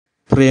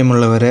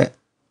പ്രിയമുള്ളവരെ,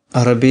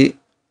 അറബി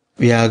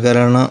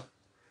വ്യാകരണ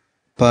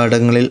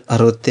പാഠങ്ങളിൽ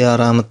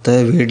 66ാമത്തെ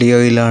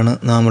വീഡിയോയിലാണ്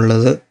നാം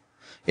ഉള്ളത്.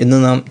 ഇന്ന്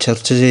നാം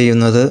ചർച്ച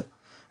ചെയ്യുന്നത്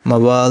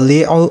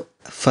മവാദിഉ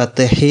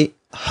ഫത്ഹി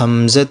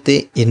ഹംസത്തി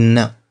ഇന്ന.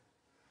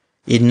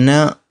 ഇന്ന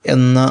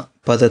എന്ന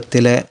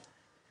പദത്തിലെ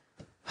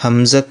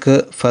ഹംസക്ക്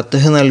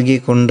ഫത്ഹ്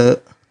നൽകിക്കൊണ്ട്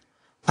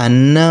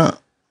അന്ന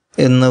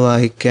എന്ന്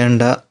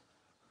വായിക്കേണ്ട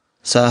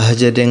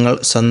സാഹചര്യങ്ങൾ,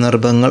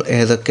 സന്ദർഭങ്ങൾ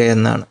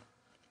ഏതൊക്കെയെന്നാണ്.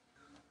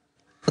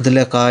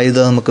 അതിലെ ഖായിദ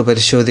നമുക്ക്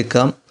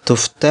പരിശോധിക്കാം.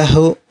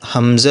 തുഫ്തഹു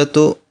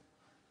ഹംസത്തു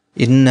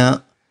ഇന്ന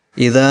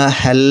ഇദാ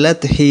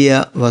ഹല്ലത് ഹിയ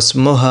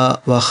വസ്മുഹ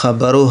വ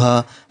ഖബറുഹ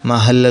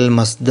മഹല്ലൽ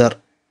മസ്ദർ.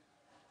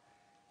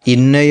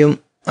 ഇന്നയും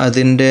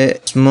അതിൻ്റെ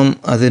ഇസ്മും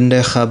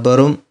അതിൻ്റെ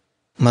ഖബറും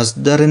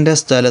മസ്ദറിൻ്റെ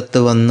സ്ഥലത്ത്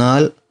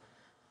വന്നാൽ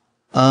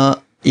ആ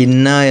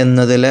ഇന്ന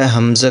എന്നതിലെ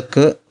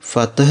ഹംസക്ക്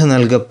ഫത്ഹ്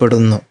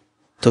നൽകപ്പെടുന്നു.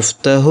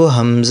 തുഫ്തഹു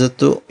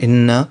ഹംസത്തു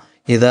ഇന്ന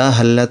ഇദാ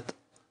ഹല്ലത്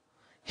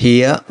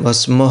ഹിയ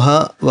വസ്മുഹ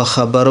വ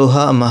ഖബറുഹ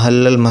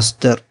മഹല്ലൽ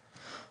മസ്ദർ.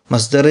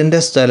 മസ്ദറിൻ്റെ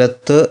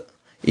സ്ഥലത്ത്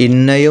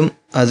ഇന്നയും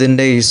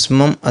അതിൻ്റെ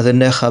ഇസ്മും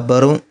അതിൻ്റെ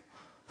ഖബറും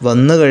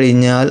വന്നു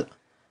കഴിഞ്ഞാൽ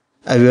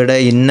അവിടെ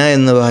ഇന്ന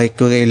എന്ന്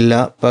വായിക്കുകയില്ല.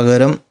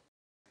 പകരം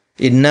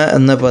ഇന്ന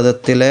എന്ന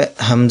പദത്തിലെ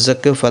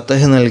ഹംസക്ക്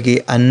ഫതഹ് നൽകി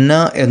അന്ന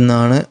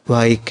എന്നാണ്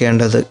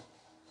വായിക്കേണ്ടത്.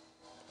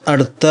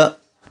 അടുത്ത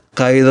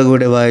ഖായിദ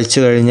കൂടി വായിച്ചു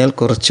കഴിഞ്ഞാൽ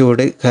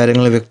കുറച്ചുകൂടി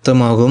കാര്യങ്ങൾ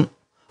വ്യക്തമാകും.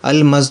 അൽ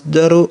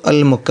മസ്ദറു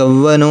അൽ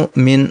മുകവ്വനു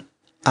മിൻ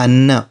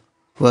അന്ന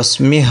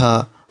വസ്മിഹ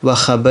വ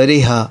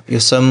ഖബരിഹ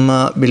യുസമ്മ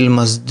ബിൽ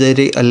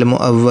മസ്ദരി അൽ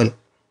മുഅവ്വൽ.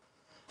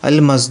 അൽ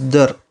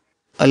മസ്ദർ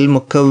അൽ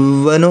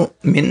മുകവ്വനു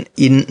മിൻ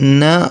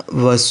ഇന്ന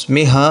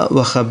വസ്മിഹ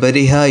വ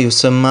ഖബരിഹ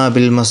യുസമ്മ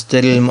ബിൽ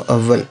മസ്ദരി അൽ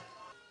മുഅവ്വൽ.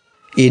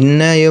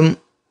 ഇന്നയും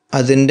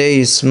അതിൻ്റെ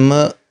ഇസ്മ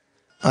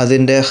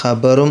അതിൻ്റെ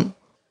ഖബറും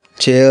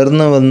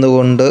ചേർന്ന്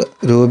വന്നുകൊണ്ട്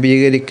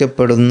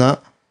രൂപീകരിക്കപ്പെടുന്ന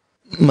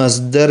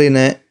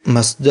മസ്ദറിനെ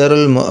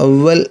മസ്ദറുൽ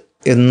മുഅവ്വൽ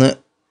എന്ന്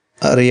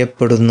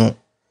അറിയപ്പെടുന്നു.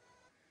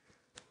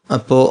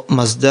 അപ്പോൾ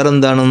മസ്ദർ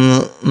എന്താണെന്ന്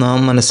നാം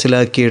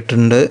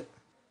മനസ്സിലാക്കിയിട്ടുണ്ട്.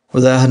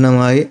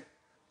 ഉദാഹരണമായി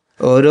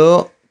ഓരോ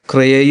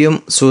ക്രിയയും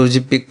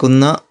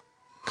സൂചിപ്പിക്കുന്ന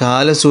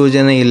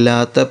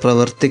കാലസൂചനയില്ലാത്ത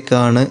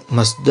പ്രവൃത്തിക്കാണ്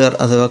മസ്ദർ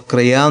അഥവാ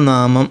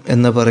ക്രിയാനാമം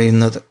എന്ന്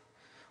പറയുന്നത്.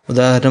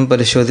 ഉദാഹരണം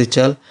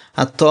പരിശോധിച്ചാൽ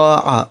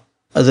അത്വാഅ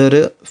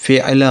അതൊരു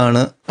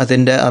ഫിഅലാണ്,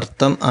 അതിൻ്റെ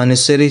അർത്ഥം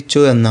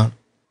അനുസരിച്ചു എന്നാണ്.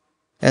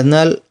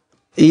 എന്നാൽ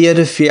ഈ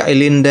ഒരു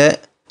ഫിഅലിൻ്റെ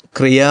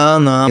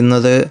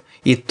ക്രിയാനാമം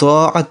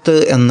ഇത്വാഅത്ത്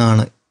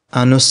എന്നാണ്,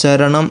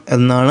 അനുസരണം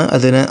എന്നാണ്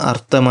അതിന്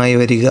അർത്ഥമായി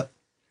വരിക.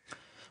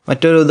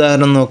 മറ്റൊരു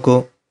ഉദാഹരണം നോക്കൂ.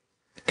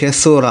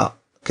 കെസുറ.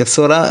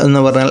 കെസുറ എന്ന്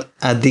പറഞ്ഞാൽ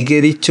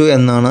അധികരിച്ചു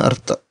എന്നാണ്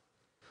അർത്ഥം.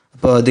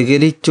 അപ്പോൾ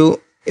അധികരിച്ചു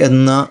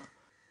എന്ന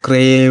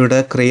ക്രിയയുടെ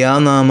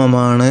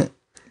ക്രിയാനാമമാണ്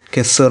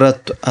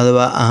കെസുറത്ത്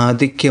അഥവാ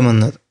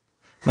ആധിക്യമെന്നത്.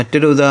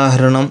 മറ്റൊരു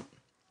ഉദാഹരണം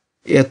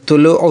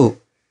യത്തുലുഉ.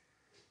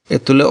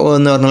 യത്തുലുഉ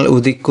എന്ന് പറഞ്ഞാൽ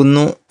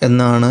ഉദിക്കുന്നു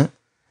എന്നാണ്.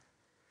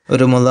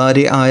 ഒരു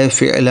മുദാരി ആയ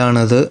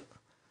ഫിഅലാണത്.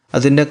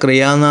 അതിൻ്റെ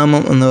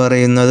ക്രിയാനാമം എന്ന്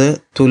പറയുന്നത്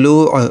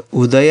തുലൂഅ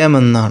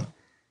ഉദയമെന്നാണ്.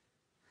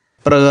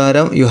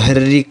 പ്രകാരം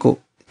യുഹർരിക്കു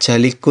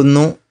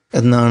ചലിക്കുന്നു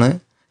എന്നാണ്.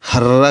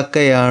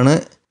 ഹർറക്കയാണ്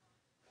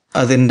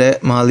അതിൻ്റെ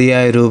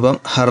മാദിയായ രൂപം.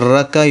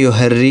 ഹർറക്ക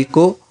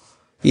യുഹർരിക്കു.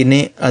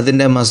 ഇനി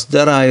അതിൻ്റെ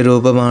മസ്ദറായ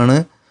രൂപമാണ്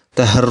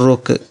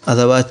തഹറുക്ക്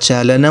അഥവാ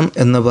ചലനം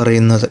എന്ന്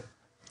പറയുന്നത്.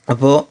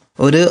 അപ്പോൾ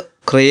ഒരു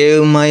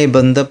ക്രിയയുമായി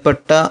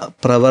ബന്ധപ്പെട്ട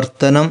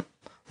പ്രവർത്തനം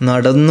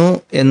നടന്നു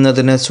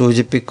എന്നതിനെ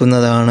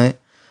സൂചിപ്പിക്കുന്നതാണ്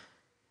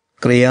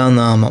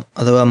ക്രിയാനാമം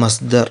അഥവാ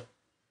മസ്ദർ.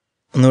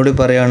 ഒന്നുകൂടി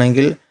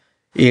പറയുകയാണെങ്കിൽ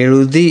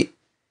എഴുതി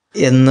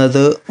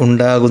എന്നത്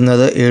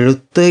ഉണ്ടാകുന്നത്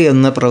എഴുത്ത്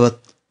എന്ന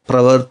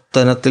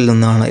പ്രവർത്തനത്തിൽ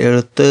നിന്നാണ്.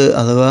 എഴുത്ത്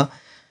അഥവാ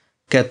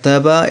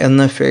കതബ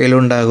എന്ന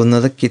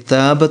ഫിഅലുണ്ടാകുന്നത്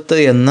കിതാബത്ത്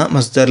എന്ന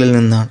മസ്ദറിൽ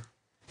നിന്നാണ്.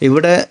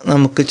 ഇവിടെ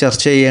നമുക്ക്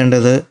ചർച്ച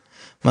ചെയ്യേണ്ടത്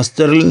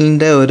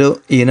മസ്ദറിൻ്റെ ഒരു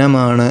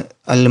ഇനമാണ്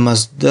അൽ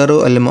മസ്ദറു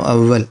അൽ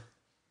മുഅവ്വൽ.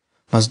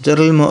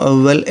 മസ്ദറുൽ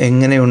മുഅവ്വൽ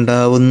എങ്ങനെ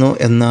ഉണ്ടാവുന്നു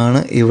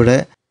എന്നാണ് ഇവിടെ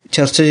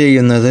ചർച്ച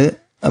ചെയ്യുന്നത്.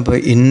 അപ്പോൾ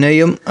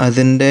ഇന്നയും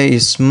അതിൻ്റെ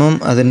ഇസ്മും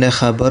അതിൻ്റെ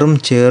ഖബറും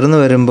ചേർന്ന്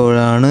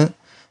വരുമ്പോഴാണ്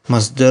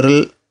മസ്ദറുൽ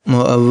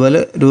മുഅവ്വൽ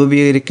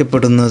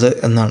രൂപീകരിക്കപ്പെടുന്നത്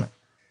എന്നാണ്.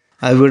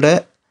 അവിടെ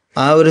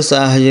ആ ഒരു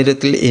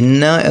സാഹചര്യത്തിൽ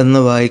ഇന്ന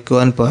എന്ന്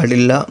വായിക്കുവാൻ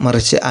പാടില്ല,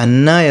 മറിച്ച്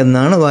അന്ന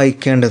എന്നാണ്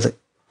വായിക്കേണ്ടത്.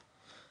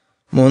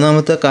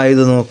 മൂന്നാമത്തെ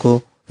ഖായിദ നോക്കൂ.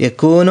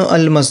 യകൂനു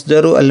അൽ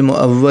മസ്ദറു അൽ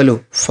മുഅവ്വലു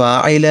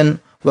ഫാഇലൻ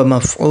വ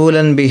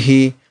മഫ്ഊലൻ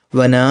ബിഹി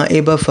വ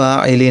നായിബ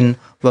ഫാഇലിൻ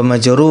വ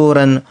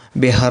മജ്റൂറൻ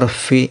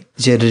ബിഹർഫി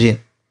ജർരിൻ.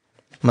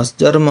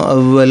 മസ്ദർ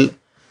മുഅവ്വൽ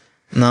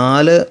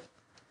 4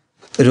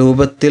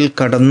 രൂപത്തിൽ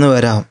കടന്നു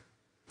വരാം.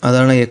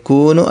 അതാണ്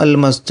യകൂനു അൽ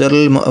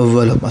മസ്ദറുൽ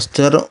മുഅവ്വലു.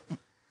 മസ്ദർ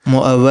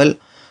മുഅവ്വൽ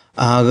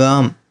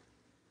ആകാം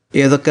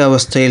ഏതൊക്കെ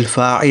അവസ്ഥയിൽ?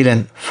 ഫാഇലൻ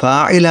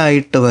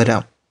ഫാഇലായിട്ട്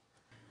വരാം.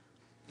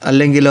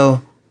 അല്ലെങ്കിലോ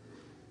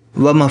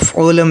വ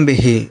മഫ്ഊലൻ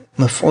ബിഹി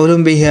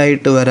മഫ്ഊലുൻ ബിഹി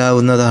ആയിട്ട്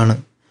വരാവുന്നതാണ്.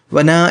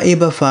 വ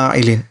നായിബ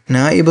ഫാഇലിൻ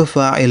നായിബ്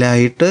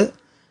ഫാഇലായിട്ട്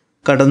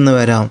കടന്നു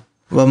വരാം.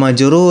 വ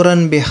മജ്റൂറൻ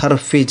ബി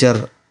ഹർഫി ജർ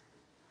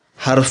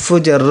ഹർഫു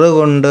ജറ്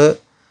കൊണ്ട്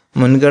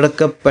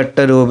മുൻകടക്കപ്പെട്ട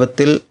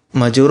രൂപത്തിൽ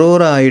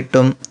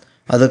മജ്റൂറായിട്ടും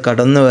അത്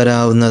കടന്നു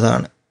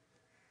വരാവുന്നതാണ്.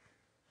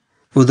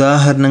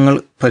 ഉദാഹരണങ്ങൾ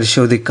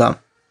പരിശോധിക്കാം.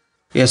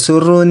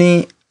 യസുറുനി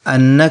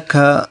അന്നക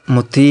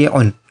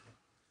മുതീഉൻ,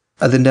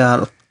 അതിൻ്റെ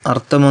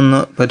അർത്ഥമൊന്ന്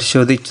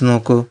പരിശോധിച്ച്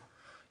നോക്കൂ.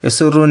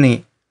 യസുറുനി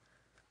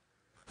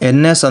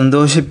എന്നെ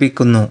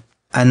സന്തോഷിപ്പിക്കുന്നു,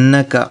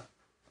 അന്നക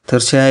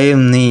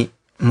തീർച്ചയായും നീ,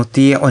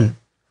 മുതീഉൻ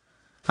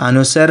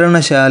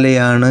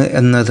അനുസരണശാലിയാണ്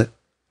എന്നത്,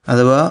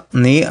 അഥവാ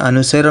നീ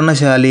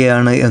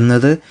അനുസരണശാലിയാണ്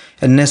എന്നത്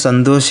എന്നെ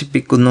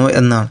സന്തോഷിപ്പിക്കുന്നു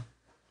എന്നാണ്.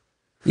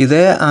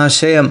 ഇതേ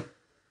ആശയം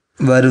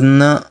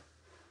വരുന്ന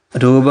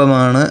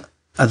രൂപമാണ്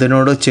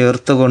അതിനോട്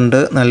ചേർത്തുകൊണ്ട്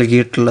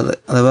നൽകിയിട്ടുള്ളത്.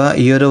 അഥവാ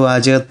ഈ ഒരു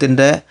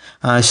വാചകത്തിൻ്റെ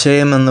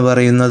ആശയം എന്ന്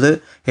പറയുന്നത്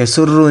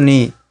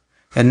യസുറുനി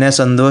എന്നെ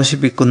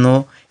സന്തോഷിപ്പിക്കുന്നു,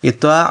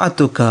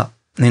 ഇത്വാഅതുക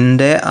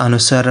നിൻ്റെ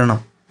അനുസരണം.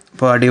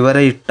 അപ്പോൾ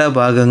അടിവരയിട്ട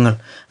ഭാഗങ്ങൾ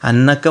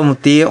അന്നക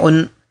മുതീഉൻ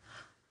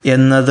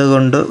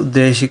എന്നതുകൊണ്ട്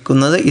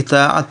ഉദ്ദേശിക്കുന്നത്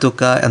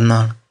ഇത്വാഅതുക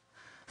എന്നാണ്.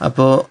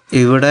 അപ്പോൾ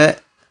ഇവിടെ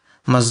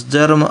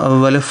മസ്ദർ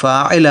മുഅവ്വൽ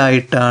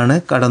ഫാഇലായിട്ടാണ്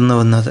കടന്നു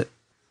വന്നത്.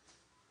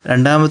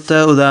 രണ്ടാമത്തെ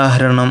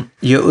ഉദാഹരണം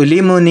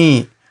യുലിമുനി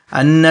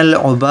അന്നൽ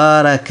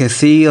ഉബാറ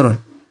കസീറുൻ,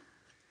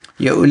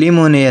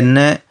 യുലിമുനി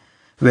എന്നെ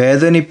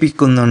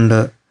വേദനിപ്പിക്കുന്നുണ്ട്,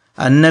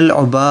 അന്നൽ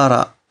ഉബാറ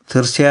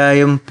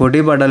തീർച്ചയായും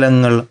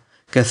പൊടിപടലങ്ങൾ,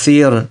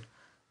 കസീറുൻ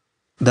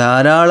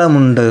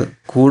ധാരാളമുണ്ട്,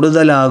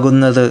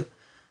 കൂടുതലാകുന്നത്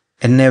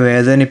എന്നെ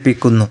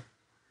വേദനിപ്പിക്കുന്നു.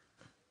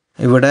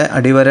 ഇവിടെ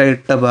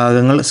അടിവരയിട്ട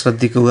ഭാഗങ്ങൾ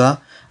ശ്രദ്ധിക്കുക.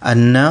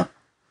 അന്ന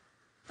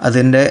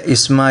അതിൻ്റെ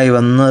ഇസ്മായി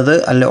വന്നത്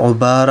അൽ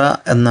ഉബാറ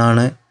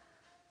എന്നാണ്,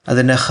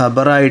 അതിൻ്റെ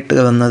ഖബറായിട്ട്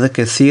വന്നത്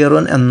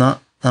കസീറുൻ എന്ന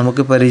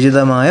നമുക്ക്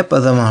പരിചിതമായ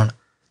പദമാണ്.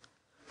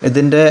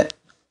 ഇതിൻ്റെ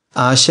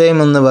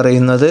ആശയമെന്ന്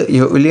പറയുന്നത്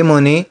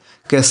യുലിമുനി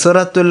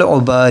കസറത്തുൽ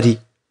ഉബാരി,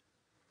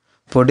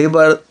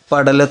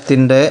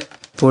 പൊടിപടലത്തിൻ്റെ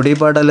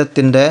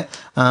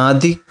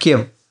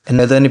ആധിക്യം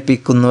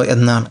വേദനിപ്പിക്കുന്നു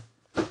എന്നാണ്.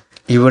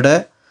 ഇവിടെ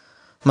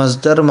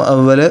മസ്ദർ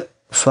മുഅവ്വൽ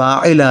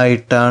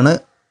ഫാഇലായിട്ടാണ്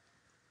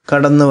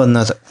കടന്നു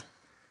വന്നത്.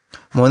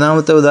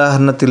 മൂന്നാമത്തെ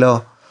ഉദാഹരണത്തിലോ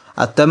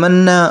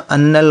അത്തമന്ന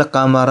അന്നൽ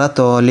ഖമറ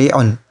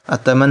തോലിഉൻ,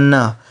 അത്തമന്ന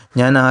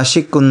ഞാൻ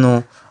ആശിക്കുന്നു,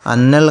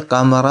 അന്നൽ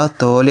ഖമറ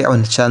തോലിഉൻ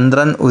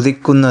ചന്ദ്രൻ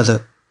ഉദിക്കുന്നത്.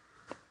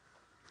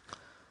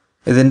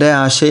 ഇതിൻ്റെ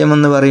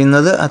ആശയമെന്ന്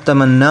പറയുന്നത്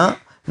അത്തമന്ന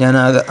ഞാൻ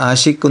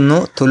ആശിക്കുന്നു,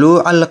 തുലൂ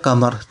അൽ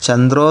ഖമർ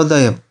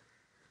ചന്ദ്രോദയം.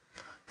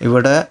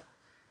 ഇവിടെ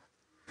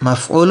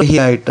മഫ്ഊൽ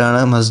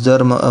ആയിട്ടാണ്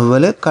മസ്ദർ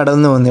മുഅവ്വൽ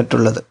കടന്നു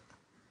വന്നിട്ടുള്ളത്.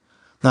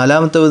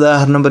 നാലാമത്തെ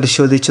ഉദാഹരണം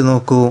പരിശോധിച്ച്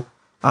നോക്കൂ.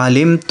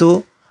 അലിംതു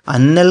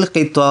അന്നൽ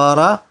ഖിത്താറ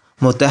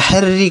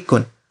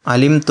മുതഹർരിക്കുൻ,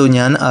 അലിംതു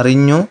ഞാൻ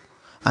അറിഞ്ഞു,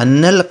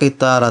 അന്നൽ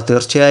ഖിത്താറ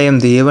തീർച്ചയായും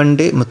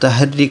തീവണ്ടി,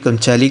 മുതഹർരിക്കുൻ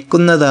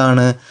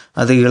ചലിക്കുന്നതാണ്,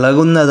 അത്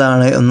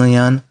ഇളകുന്നതാണ് എന്ന്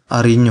ഞാൻ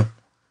അറിഞ്ഞു.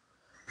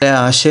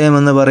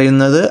 ആശയമെന്ന്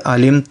പറയുന്നത്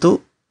അലിംതു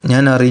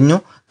ഞാൻ അറിഞ്ഞു,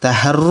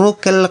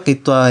 തഹറുക്കൽ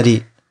ഖിത്താരി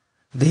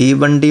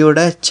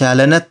തീവണ്ടിയുടെ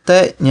ചലനത്തെ,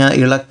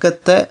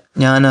 ഇളക്കത്തെ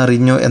ഞാൻ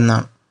അറിഞ്ഞു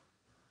എന്നാണ്.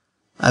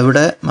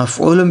 അവിടെ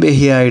മഫ്ഊലും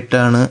ബിഹി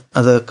ആയിട്ടാണ്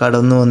അത്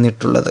കടന്നു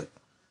വന്നിട്ടുള്ളത്.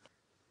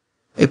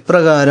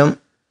 ഇപ്രകാരം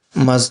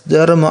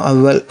മസ്ദർ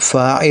മുഅവ്വൽ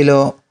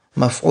ഫാഇലോ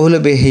മഫ്ഊൽ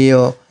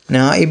ബിഹിയോ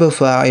നായിബ്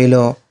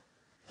ഫാഇലോ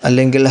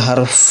അല്ലെങ്കിൽ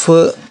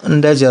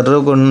ഹർഫിൻ്റെ ജറ്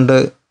കൊണ്ട്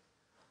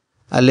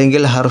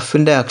അല്ലെങ്കിൽ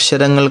ഹർഫിൻ്റെ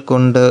അക്ഷരങ്ങൾ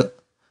കൊണ്ട്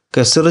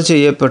കസ്ർ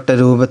ചെയ്യപ്പെട്ട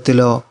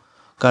രൂപത്തിലോ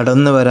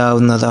കടന്നു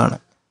വരാവുന്നതാണ്.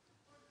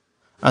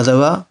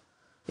 അഥവാ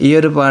ഈ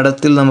ഒരു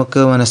പാഠത്തിൽ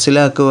നമുക്ക്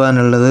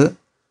മനസ്സിലാക്കുവാനുള്ളത്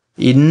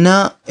ഇന്ന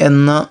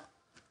എന്ന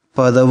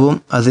പദവും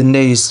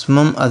അതിൻ്റെ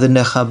ഇസ്മും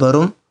അതിൻ്റെ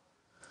ഖബറും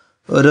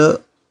ഒരു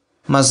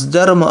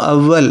മസ്ദർ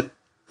മുഅവ്വൽ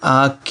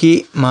ആക്കി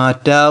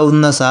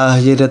മാറ്റാവുന്ന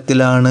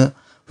സാഹചര്യത്തിലാണ്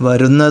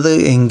വരുന്നത്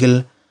എങ്കിൽ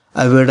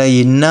അവിടെ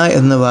ഇന്ന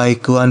എന്ന്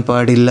വായിക്കുവാൻ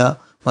പാടില്ല,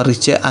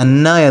 മറിച്ച്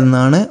അന്ന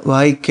എന്നാണ്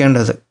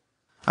വായിക്കേണ്ടത്.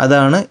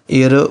 അതാണ് ഈ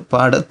ഒരു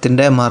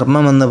പാഠത്തിൻ്റെ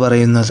മർമ്മമെന്ന്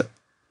പറയുന്നത്.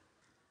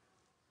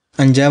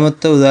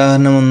 അഞ്ചാമത്തെ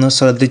ഉദാഹരണം ഒന്ന്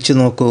ശ്രദ്ധിച്ചു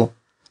നോക്കൂ.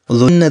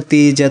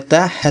 ളുന്നതീജത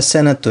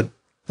ഹസനത്തുൻ,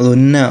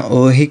 ളുന്ന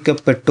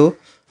ഊഹിക്കപ്പെട്ടു,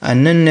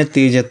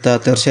 അന്നന്നതീജത്ത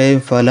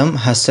തീർച്ചയായും ഫലം,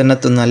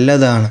 ഹസനത്ത്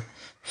നല്ലതാണ്,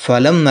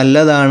 ഫലം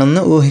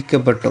നല്ലതാണെന്ന്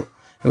ഊഹിക്കപ്പെട്ടു.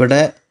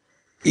 ഇവിടെ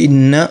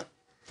ഇന്ന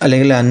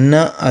അല്ലെങ്കിൽ അന്ന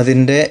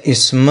അതിൻ്റെ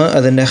ഇസ്മ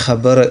അതിൻ്റെ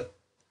ഖബർ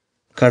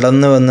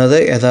കടന്നു വന്നത്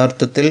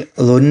യഥാർത്ഥത്തിൽ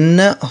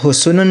ളുന്ന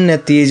ഹുസ്നുൻ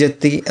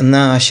നതീജത്തി എന്ന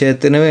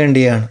ആശയത്തിന്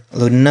വേണ്ടിയാണ്.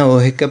 ളുന്ന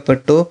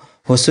ഊഹിക്കപ്പെട്ടു,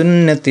 ഹുസ്നുൻ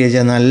നതീജ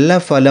നല്ല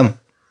ഫലം.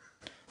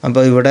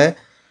 അപ്പോൾ ഇവിടെ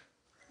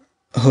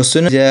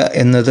ഹുസ്ന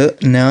എന്നത്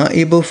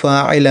നായിബു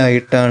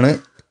ഫാഇലായിട്ടാണ്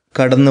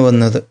കടന്നു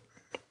വന്നത്.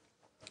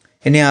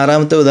 ഇനി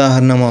ആറാമത്തെ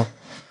ഉദാഹരണമോ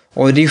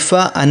ഒരിഫ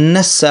അന്ന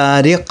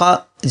സാരിഖ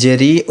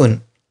ജരീഉൻ,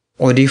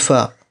 ഒരിഫ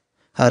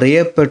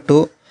അറിയപ്പെട്ടു,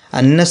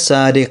 അന്ന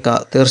സാരിഖ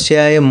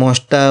തീർച്ചയായും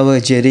മോഷ്ടാവ്,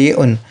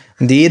 ജരീഉൻ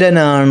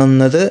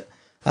ധീരനാണെന്നത്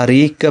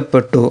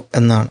അറിയിക്കപ്പെട്ടു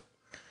എന്നാണ്.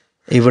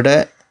 ഇവിടെ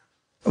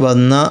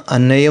വന്ന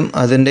അന്നയും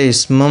അതിൻ്റെ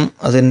ഇസ്മും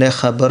അതിൻ്റെ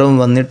ഖബറും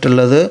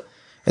വന്നിട്ടുള്ളത്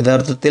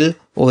യഥാർത്ഥത്തിൽ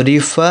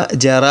ഒരിഫ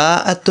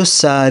ജറാഅത്തു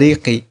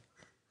സാരിഖി,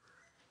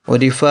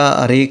 ഒരിഫ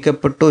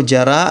അറിയിക്കപ്പെട്ടു,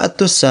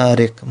 ജറാഅത്തു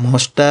സാരിഖ്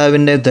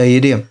മോഷ്ടാവിൻ്റെ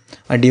ധൈര്യം.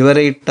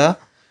 അടിവരയിട്ട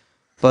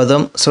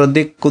പദം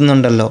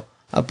ശ്രദ്ധിക്കുന്നുണ്ടല്ലോ.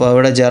 അപ്പോൾ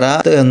അവിടെ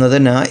ജറാഅത്ത് എന്നത്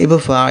നായിബ്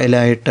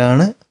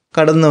ഫാഇലായിട്ടാണ്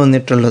കടന്നു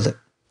വന്നിട്ടുള്ളത്.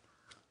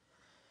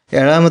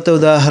 ഏഴാമത്തെ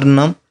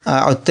ഉദാഹരണം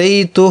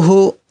അഅതൈതുഹു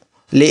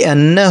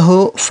ലിഅന്നഹു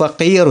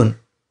ഫഖീറുൻ,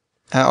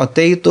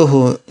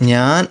 അഅതൈതുഹു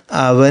ഞാൻ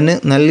അവന്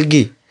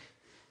നൽകി,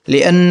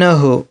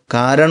 ലിഅന്നഹു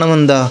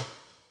കാരണമെന്താ,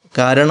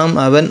 കാരണം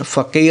അവൻ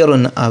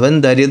ഫക്കീറുൻ അവൻ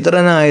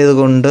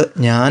ദരിദ്രനായതുകൊണ്ട്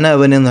ഞാൻ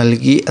അവന്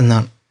നൽകി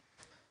എന്നാണ്.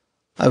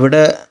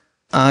 അവിടെ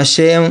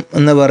ആശയം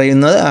എന്ന്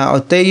പറയുന്നത്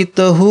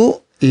അഅതൈതുഹു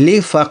ലി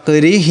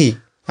ഫഖരിഹി,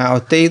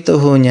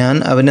 അഅതൈതുഹു ഞാൻ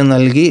അവന്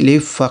നൽകി, ലി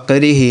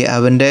ഫഖരിഹി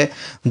അവൻ്റെ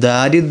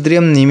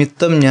ദാരിദ്ര്യം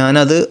നിമിത്തം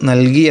ഞാനത്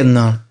നൽകി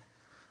എന്നാണ്.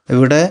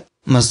 ഇവിടെ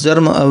മസ്ദർ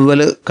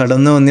മുഅവ്വൽ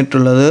കടന്നു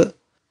വന്നിട്ടുള്ളത്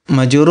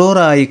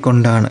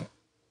മജ്റൂറായിക്കൊണ്ടാണ്.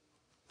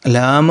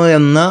 ലാമ്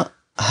എന്ന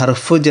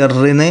ഹർഫു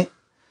ജറിന്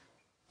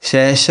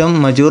ശേഷം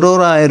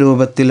മജ്റൂറായ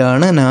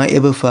രൂപത്തിലാണ്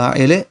നായിബ്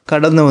ഫാഇൽ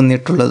കടന്നു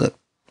വന്നിട്ടുള്ളത്.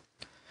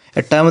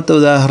 എട്ടാമത്തെ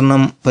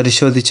ഉദാഹരണം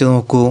പരിശോധിച്ച്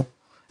നോക്കൂ.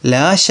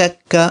 ലാ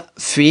ശക്ക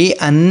ഫി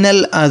അന്നൽ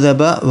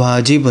അദബ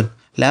വാജിബുൻ,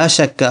 ലാ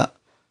ശക്ക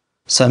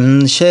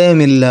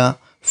സംശയമില്ല,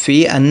 ഫി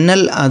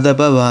അന്നൽ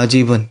അദബ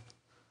വാജിബുൻ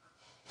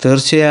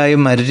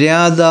തീർച്ചയായും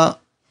മര്യാദ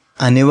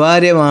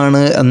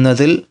അനിവാര്യമാണ്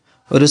എന്നതിൽ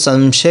ഒരു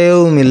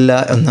സംശയവുമില്ല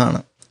എന്നാണ്.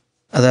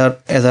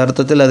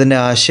 യഥാർത്ഥത്തിൽ അതിൻ്റെ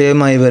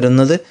ആശയമായി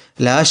വരുന്നത്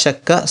ലാ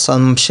ശക്ക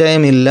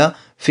സംശയമില്ല,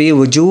 ഫി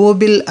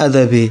വുജൂബിൽ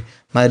അദബി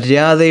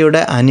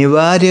മര്യാദയുടെ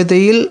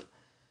അനിവാര്യതയിൽ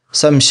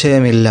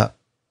സംശയമില്ല.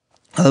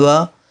 അഥവാ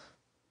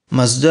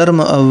മസ്ദർ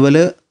മുഅവ്വൽ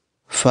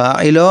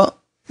ഫാഇലോ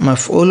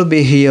മഫ്ഊൽ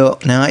ബിഹിയോ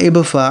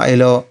നായിബ്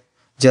ഫാഇലോ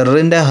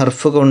ജറിൻ്റെ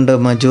ഹർഫ് കൊണ്ട്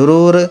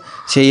മജ്റൂർ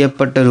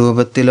ചെയ്യപ്പെട്ട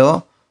രൂപത്തിലോ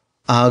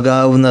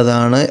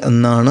ആകാവുന്നതാണ്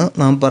എന്നാണ്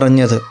നാം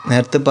പറഞ്ഞത്.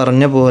 നേരത്തെ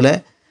പറഞ്ഞ പോലെ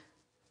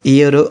ഈ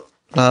ഒരു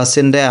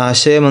ക്ലാസിൻ്റെ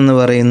ആശയമെന്ന്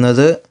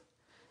പറയുന്നത്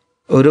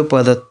ഒരു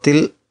പദത്തിൽ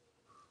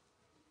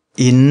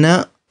ഇന്ന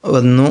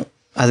വന്നു,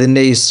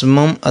 അതിൻ്റെ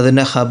ഇസ്മും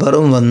അതിൻ്റെ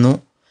ഖബറും വന്നു,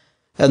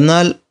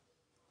 എന്നാൽ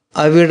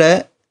അവിടെ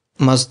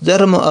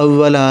മസ്ദർ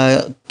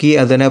മുഅവ്വലാക്കി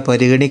അതിനെ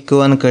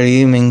പരിഗണിക്കുവാൻ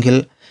കഴിയുമെങ്കിൽ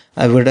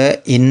അവിടെ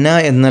ഇന്ന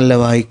എന്നല്ല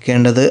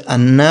വായിക്കേണ്ടത്,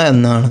 അന്ന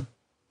എന്നാണ്.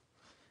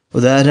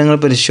 ഉദാഹരണങ്ങൾ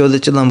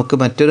പരിശോധിച്ച് നമുക്ക്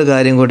മറ്റൊരു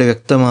കാര്യം കൂടി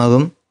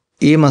വ്യക്തമാകും.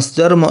 ഈ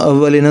മസ്ദർ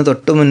മുഅവ്വലിന്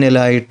തൊട്ടു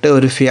മുന്നിലായിട്ട്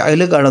ഒരു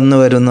ഫിഅൽ കടന്നു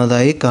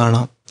വരുന്നതായി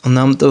കാണാം.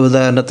 ഒന്നാമത്തെ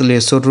ഉദാഹരണത്തിൽ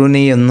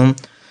യസുറുനി എന്നും,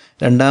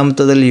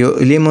 രണ്ടാമത്തതിൽ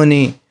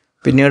യുലിമുനി,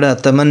 പിന്നീട്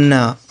അതമന്ന,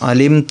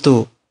 അലിംതു,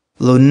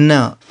 ലുന്ന,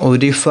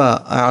 ഉരിഫ,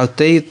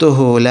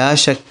 അഅതൈതുഹു, ലാ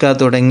ശക്ക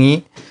തുടങ്ങി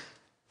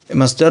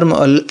മസ്ദർ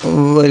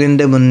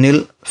മുഅവ്വലിൻ്റെ മുന്നിൽ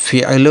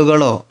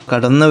ഫിഅലുകളോ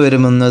കടന്നു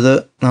വരുമെന്നത്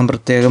നാം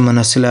പ്രത്യേകം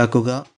മനസ്സിലാക്കുക.